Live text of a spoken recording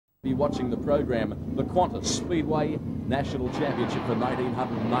Be watching the program, the Qantas Speedway National Championship for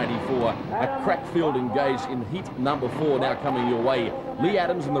 1994. A crack field engaged in heat number 4 now coming your way. Lee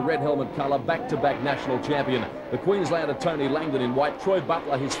Adams in the red helmet colour, back-to-back national champion. The Queenslander Tony Langdon in white, Troy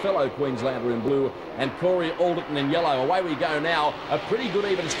Butler, his fellow Queenslander in blue, and Corey Alderton in yellow. Away we go now. A pretty good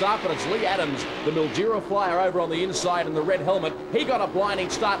even start, but it's Lee Adams, the Mildura flyer over on the inside in the red helmet. He got a blinding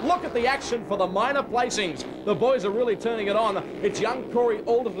start. Look at the action for the minor placings. The boys are really turning it on. It's young Corey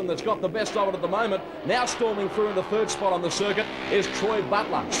Alderton that's got the best of it at the moment. Now storming through in the third spot on the circuit is Troy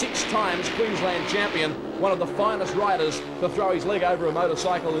Butler, 6 times Queensland champion, one of the finest riders to throw his leg over a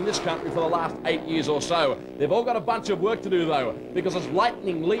motorcycle in this country for the last 8 years or so. They've all got a bunch of work to do though, because it's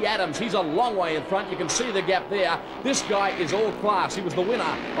lightning Lee Adams. He's a long way in front. You can see the gap there. This guy is all class. He was the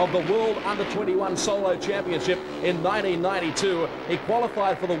winner of the World Under-21 Solo Championship in 1992. He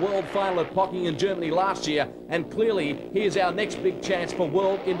qualified for the world final at Pocking in Germany last year, and clearly he is our next big chance for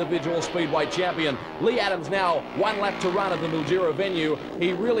World Individual Speedway Champion. Lee Adams now 1 lap to run at the Mildura venue.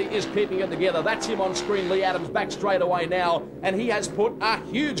 He really is keeping it together. That's him on screen. Lee Adams back straight away now, and he has put a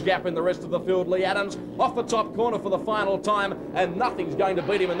huge gap in the rest of the field. Lee Adams off the top corner for the final time, and nothing's going to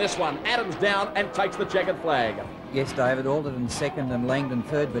beat him in this one. Adams down and takes the checkered flag. Yes, David, Alderton second and Langdon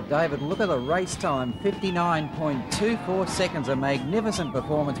third, but David, look at the race time, 59.24 seconds, a magnificent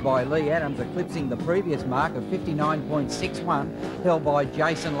performance by Lee Adams, eclipsing the previous mark of 59.61 held by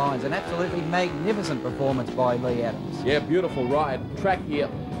Jason Lyons. An absolutely magnificent performance by Lee Adams. Yeah, beautiful ride. Track here,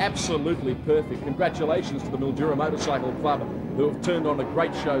 absolutely perfect. Congratulations to the Mildura Motorcycle Club, who have turned on a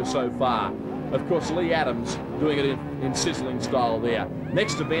great show so far. Of course, Lee Adams doing it in sizzling style there.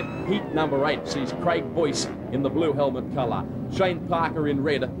 Next event, heat number 8, sees Craige Boyce in the blue helmet colour, Shane Parker in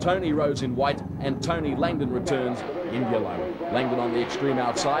red, Tony Rose in white, and Tony Langdon returns in yellow. Langdon on the extreme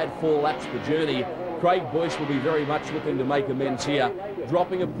outside, 4 laps the journey. Craige Boyce will be very much looking to make amends here,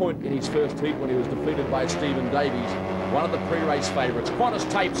 dropping a point in his first heat when he was defeated by Stephen Davies, one of the pre-race favourites. Qantas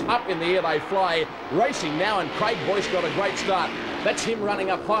tapes up in the air, they fly, racing now, and Craige Boyce got a great start. That's him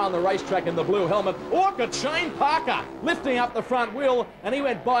running up high on the racetrack in the blue helmet. Look at Shane Parker lifting up the front wheel, and he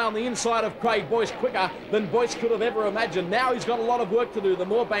went by on the inside of Craige Boyce quicker than Boyce could have ever imagined. Now he's got a lot of work to do. The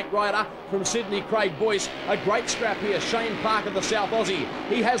Moorbank rider from Sydney, Craige Boyce. A great scrap here. Shane Parker, the South Aussie.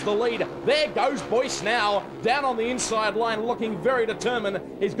 He has the lead. There goes Boyce now, down on the inside line, looking very determined.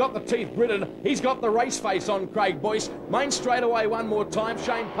 He's got the teeth gritted. He's got the race face on Craige Boyce. Main straightaway one more time.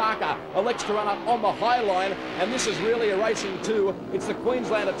 Shane Parker elects to run up on the high line, and this is really a racing two. It's the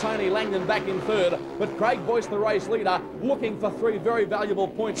Queenslander Tony Langdon back in third, but Craige Boyce, the race leader, looking for 3 very valuable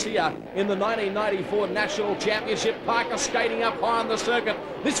points here in the 1994 National Championship. Parker skating up high on the circuit.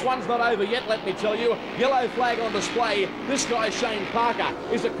 This one's not over yet, let me tell you. Yellow flag on display. This guy, Shane Parker,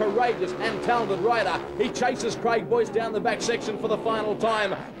 is a courageous and talented rider. He chases Craige Boyce down the back section for the final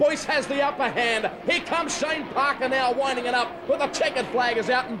time. Boyce has the upper hand. Here comes Shane Parker now winding it up, but the checkered flag is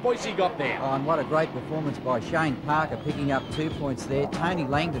out and Boyce got there. Oh, and what a great performance by Shane Parker, picking up 2 points there. Tony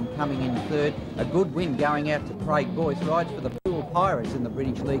Langdon coming in third. A good win going out to Craige Boyce. Rides for the Pool Pirates in the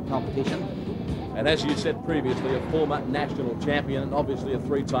British League competition. And as you said previously, a former national champion and obviously a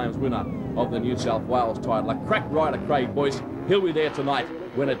 3 times winner of the New South Wales title. A crack rider, Craige Boyce. He'll be there tonight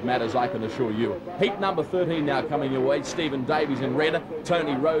when it matters, I can assure you. Heat number 13 now coming your way. Stephen Davies in red,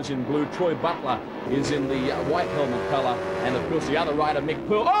 Tony Rose in blue, Troy Butler is in the white helmet colour, and of course the other rider, Mick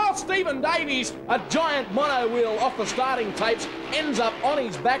Pearl. Oh, Stephen Davies, a giant mono wheel off the starting tapes, ends up on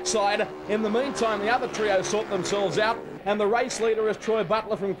his backside. In the meantime, the other trio sort themselves out, and the race leader is Troy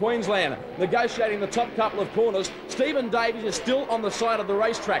Butler from Queensland, negotiating the top couple of corners. Stephen Davies is still on the side of the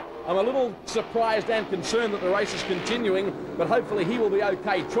racetrack. I'm a little surprised and concerned that the race is continuing, but hopefully he will be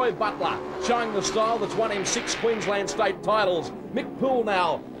okay. Troy Butler showing the style that's won him 6 Queensland state titles. Mick Poole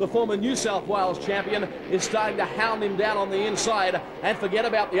now, the former New South Wales champion, is starting to hound him down on the inside, and forget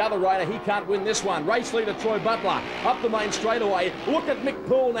about the other rider, he can't win this one. Race leader Troy Butler up the main straightaway. Look at Mick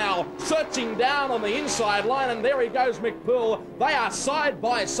Poole now, searching down on the inside line, and there he goes, Mick Poole. They are side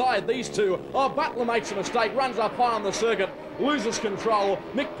by side, these two. Oh, Butler makes a mistake, runs up high on the circuit, loses control.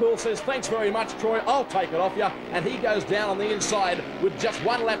 Mick Poole says, thanks very much, Troy, I'll take it off you, and he goes down on the inside with just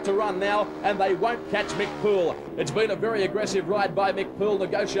 1 lap to run now, and they won't catch Mick Poole. It's been a very aggressive ride by Mick Poole,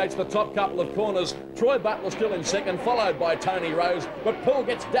 negotiates the top couple of corners. Troy Butler still in second, followed by Tony Rose, but Poole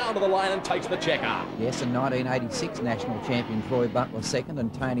gets down to the line and takes the checker. Yes, and 1986 national champion Troy Butler second,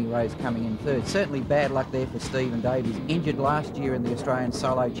 and Tony Rose coming in third. Certainly bad luck there for Stephen Davies, injured last year in the Australian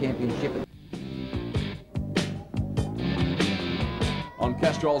Solo Championship. On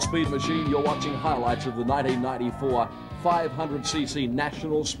Castrol Speed Machine, you're watching highlights of the 1994 500cc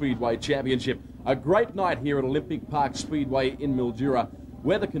National Speedway Championship. A great night here at Olympic Park Speedway in Mildura.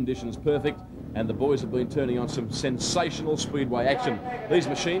 weather conditions perfect, and the boys have been turning on some sensational speedway action. These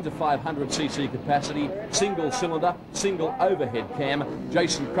machines are 500cc capacity, single cylinder, single overhead cam.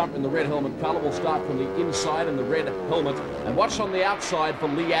 Jason Crump in the red helmet colour will start from the inside in the red helmet, and watch on the outside for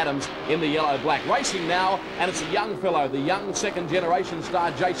Lee Adams in the yellow-black. Racing now, and it's a young fellow, the young second-generation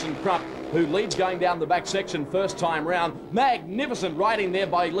star Jason Crump, who leads going down the back section first time round. Magnificent riding there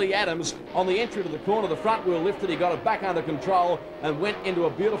by Lee Adams on the entry to the corner. The front wheel lifted, he got it back under control and went into a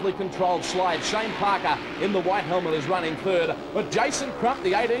beautifully controlled slide. Shane Parker in the white helmet is running third, but Jason Crump,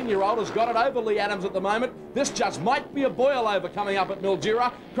 the 18-year-old, has got it over Lee Adams at the moment. This just might be a boil over coming up at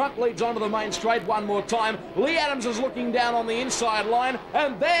Mildura. Crump leads onto the main straight one more time. Lee Adams is looking down on the inside line,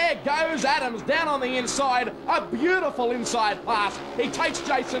 and there goes Adams down on the inside. A beautiful inside pass. He takes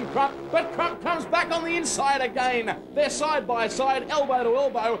Jason Crump, but Crump comes back on the inside again. They're side by side, elbow to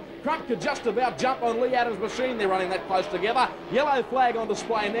elbow. Crump could just about jump on Lee Adams' machine. They're running that close together. Yellow flag on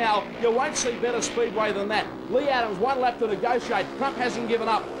display now. You won't see better speedway than that. Lee Adams, one lap to negotiate. Crump hasn't given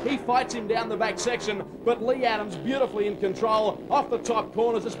up. He fights him down the back section, but Lee Adams beautifully in control off the top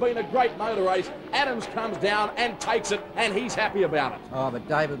corners. It's been a great motor race. Adams comes down and takes it, and he's happy about it. Oh, but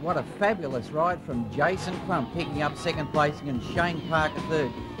David, what a fabulous ride from Jason Crump, picking up second placing, and Shane Parker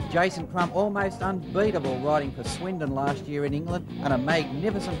third. Jason Crump almost unbeatable riding for Swindon last year in England, and a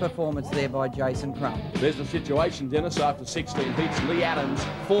magnificent performance there by Jason Crump. There's the situation, Dennis, after 16 heats. Lee Adams,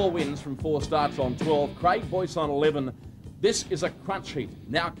 4 wins from 4 starts on 12. Craige Boyce on 11. This is a crunch heat.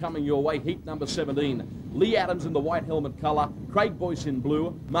 Now coming your way, heat number 17. Lee Adams in the white helmet colour, Craige Boyce in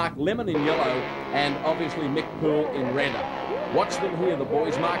blue, Mark Lemon in yellow, and obviously Mick Poole in red. Watch them here, the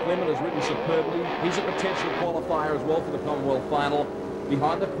boys. Mark Lemon has ridden superbly. He's a potential qualifier as well for the Commonwealth final.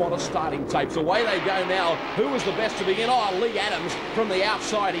 Behind the Qantas starting tapes. Away they go now. Who was the best to begin? Oh, Lee Adams from the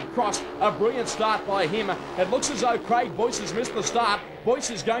outside. He crossed. A brilliant start by him. It looks as though Craige Boyce has missed the start. Boyce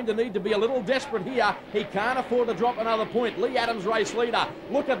is going to need to be a little desperate here. He can't afford to drop another point. Lee Adams race leader.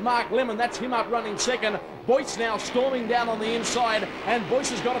 Look at Mark Lemon. That's him up running second. Boyce now storming down on the inside, and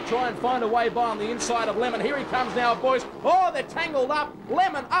Boyce has got to try and find a way by on the inside of Lemon. Here he comes now, Boyce. Oh, they're tangled up.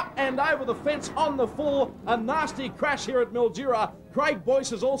 Lemon up and over the fence on the full. A nasty crash here at Mildura. Craige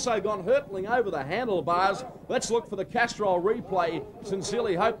Boyce has also gone hurtling over the handlebars. Let's look for the Castrol replay.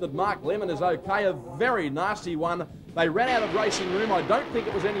 Sincerely hope that Mark Lemon is okay. A very nasty one. They ran out of racing room. I don't think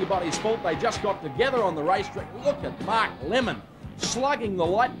it was anybody's fault. They just got together on the racetrack. Look at Mark Lemon slugging the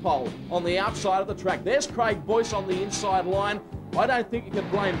light pole on the outside of the track. There's Craige Boyce on the inside line. I don't think you can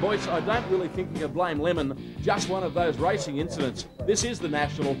blame Boyce. I don't really think you can blame Lemon. Just one of those racing incidents. This is the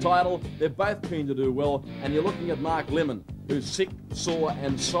national title. They're both keen to do well. And you're looking at Mark Lemon, who's sick, sore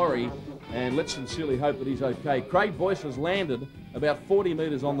and sorry. And let's sincerely hope that he's okay. Craige Boyce has landed about 40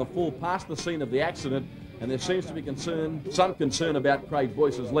 metres on the full past the scene of the accident. And there seems to be some concern about Craige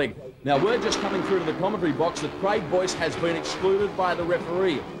Boyce's leg. Now, word just coming through to the commentary box that Craige Boyce has been excluded by the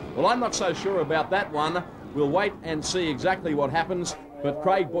referee. Well, I'm not so sure about that one. We'll wait and see exactly what happens, but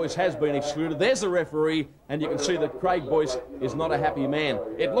Craige Boyce has been excluded. There's the referee, and you can see that Craige Boyce is not a happy man.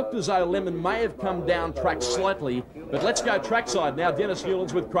 It looked as though Lemon may have come down track slightly, but let's go trackside now. Dennis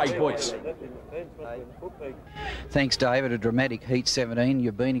Newlands with Craige Boyce. Thanks, David. A dramatic heat 17.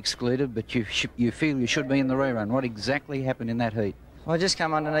 You've been excluded, but you feel you should be in the rerun. What exactly happened in that heat? I just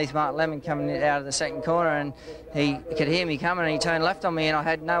come underneath Mark Lemon coming out of the second corner, and he could hear me coming, and he turned left on me, and I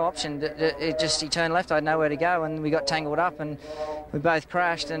had no option. He turned left. I had nowhere to go, and we got tangled up, and we both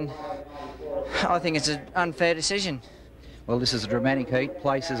crashed, and I think it's an unfair decision. Well, this is a dramatic heat.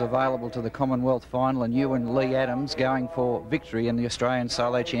 Places available to the Commonwealth final, and you and Lee Adams going for victory in the Australian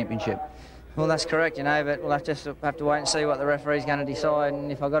Solo Championship. Well, that's correct, you know, but we'll have to wait and see what the referee's going to decide,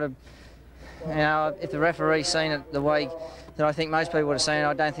 and if I've got to, you know, if the referee's seen it the way that I think most people would have seen it,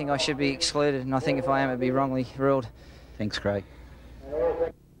 I don't think I should be excluded, and I think if I am, it'd be wrongly ruled. Thanks, Craig.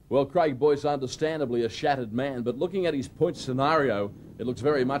 Well, Craige Boyce, understandably a shattered man, but looking at his point scenario, it looks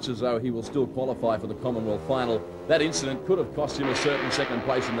very much as though he will still qualify for the Commonwealth final. That incident could have cost him a certain second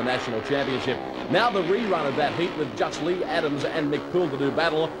place in the National Championship. Now the rerun of that heat with just Lee Adams and Mick Poole to do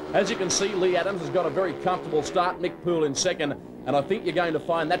battle. As you can see, Lee Adams has got a very comfortable start, Mick Poole in second, and I think you're going to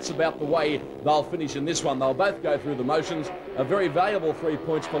find that's about the way they'll finish in this one. They'll both go through the motions. A very valuable 3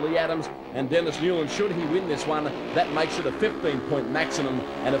 points for Lee Adams, and Dennis Newlands, should he win this one, that makes it a 15-point maximum,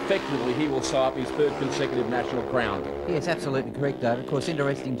 and effectively he will sew up his third consecutive national crown. Yes, absolutely correct, David. Of course,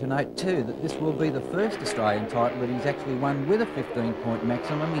 interesting to note too that this will be the first Australian title that he's actually won with a 15-point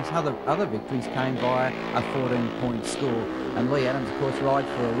maximum. His other victories came via a 14-point score. And Lee Adams, of course, rides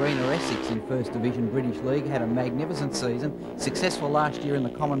for Arena Essex in First Division British League, had a magnificent season, successful last year in the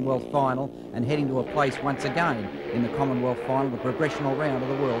Commonwealth final and heading to a place once again in the Commonwealth final, the progressional round of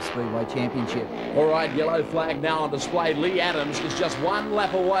the World Speedway Championship. All right, yellow flag now on display. Lee Adams is just one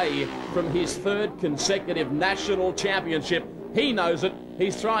lap away from his third consecutive national championship. He knows it.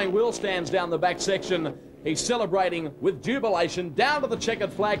 He's throwing wheel stands down the back section. He's celebrating with jubilation down to the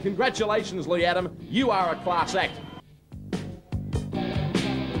checkered flag. Congratulations, Lee Adam. You are a class act.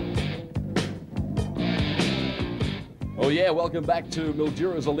 Oh yeah, welcome back to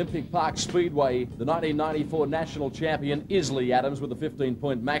Mildura's Olympic Park Speedway. The 1994 national champion is Lee Adams with a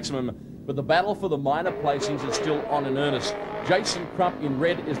 15-point maximum, but the battle for the minor placings is still on in earnest. Jason Crump in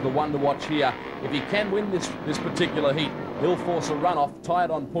red is the one to watch here. If he can win this particular heat, he'll force a runoff, tied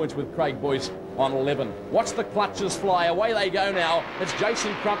on points with Craige Boyce on 11. Watch the clutches fly. Away they go now. It's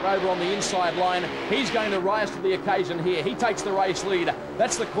Jason Crump over on the inside line. He's going to rise to the occasion here. He takes the race lead.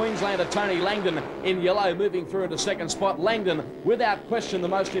 That's the Queenslander Tony Langdon in yellow, moving through into second spot. Langdon, without question, the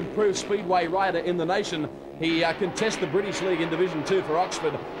most improved speedway rider in the nation. He contests the British League in Division 2 for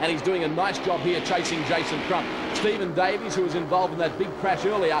Oxford, and he's doing a nice job here chasing Jason Crump. Stephen Davies, who was involved in that big crash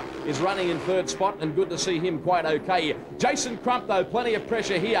earlier, is running in third spot, and good to see him quite okay. Jason Crump, though, plenty of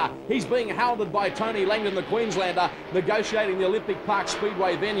pressure here. He's being hounded by Tony Langdon, the Queenslander, negotiating the Olympic Park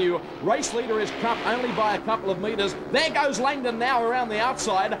Speedway venue. Race leader is Crump, only by a couple of metres. There goes Langdon now around the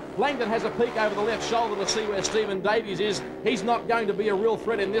outside. Langdon has a peek over the left shoulder to see where Stephen Davies is. He's not going to be a real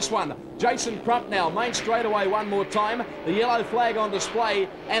threat in this one. Jason Crump now, main straightaway one more time. The yellow flag on display,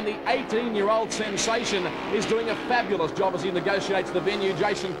 and the 18-year-old sensation is doing a fabulous job as he negotiates the venue.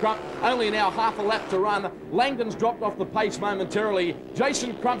 Jason Crump, only now half a lap to run. Langdon's dropped off the pace momentarily.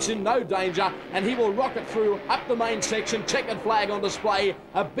 Jason Crump's in no danger, and he will rocket through up the main section. Checkered flag on display.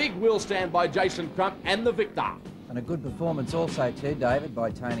 A big wheel stand by Jason Crump, and the victor. And a good performance also too, David,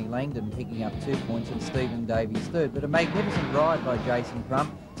 by Tony Langdon, picking up 2 points, and Stephen Davies third. But a magnificent ride by Jason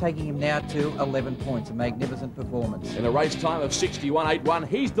Crump, taking him now to 11 points. A magnificent performance. In a race time of 61.81,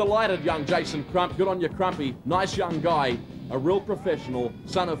 he's delighted, young Jason Crump. Good on you, Crumpy. Nice young guy. A real professional,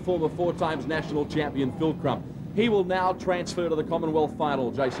 son of former 4-times national champion Phil Crump. He will now transfer to the Commonwealth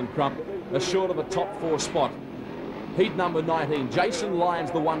final, Jason Crump, assured of a top 4 spot. Heat number 19. Jason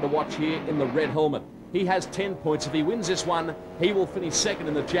Lyons, the one to watch here in the red helmet. He has 10 points. If he wins this one, he will finish second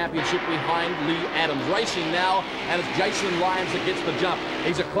in the championship behind Lee Adams. Racing now, and it's Jason Lyons that gets the jump.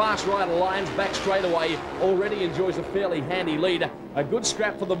 He's a class rider. Lyons back straight away. Already enjoys a fairly handy lead. A good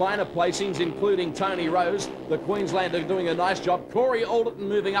scrap for the minor placings, including Tony Rose, the Queenslander, doing a nice job. Corey Alderton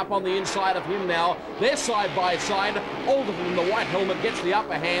moving up on the inside of him now. They're side by side. Alderton in the white helmet gets the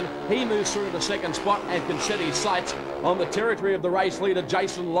upper hand. He moves through the second spot and can set his sights on the territory of the race leader,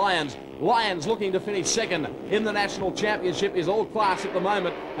 Jason Lyons. Lyons looking to finish second in the national championship is all class at the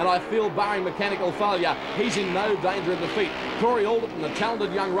moment, and I feel barring mechanical failure, he's in no danger of defeat. Corey Alderton, a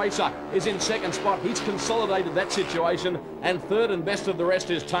talented young racer, is in second spot. He's consolidated that situation, and third and best of the rest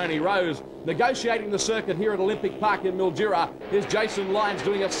is Tony Rose. Negotiating the circuit here at Olympic Park in Mildura is Jason Lyons,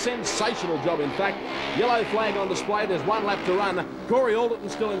 doing a sensational job, in fact. Yellow flag on display. There's 1 lap to run. Corey Alderton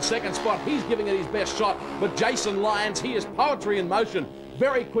still in second spot. He's giving it his best shot, but Jason Lyons, he is poetry in motion.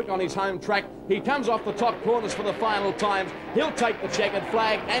 Very quick on his home track. He comes off the top corners for the final times. He'll take the checkered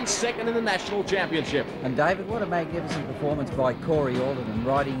flag and second in the national championship. And David, what a magnificent performance by Corey Alderton,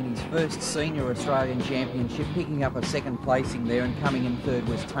 riding in his first senior Australian championship, picking up a second placing there, and coming in third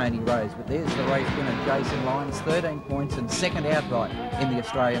was Tony Rose. But there's the race winner, Jason Lyons, 13 points and second outright in the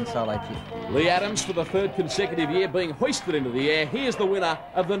Australian solo chip. Lee Adams, for the third consecutive year, being hoisted into the air. He is the winner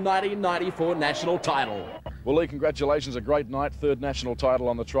of the 1994 national title. Well, Lee, congratulations. A great night. Third national title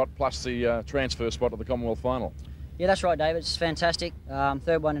on the trot, plus the transfer spot at the Commonwealth final. Yeah, that's right, David. It's fantastic.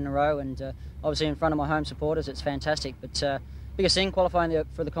 Third one in a row, and obviously in front of my home supporters, it's fantastic. But biggest thing, qualifying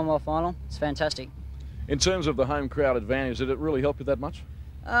for the Commonwealth final, it's fantastic. In terms of the home crowd advantage, did it really help you that much?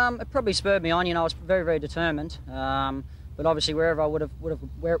 It probably spurred me on. You know, I was very, very determined. But obviously, wherever it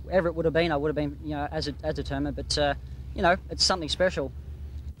would have been, I would have been, you know, as determined. But you know, it's something special.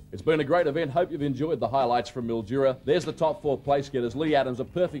 It's been a great event. Hope you've enjoyed the highlights from Mildura. There's the top 4 place getters. Lee Adams, a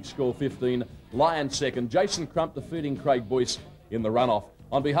perfect score, 15. Lyons second. Jason Crump defeating Craige Boyce in the runoff.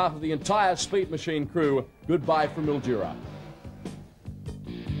 On behalf of the entire Speed Machine crew, goodbye from Mildura.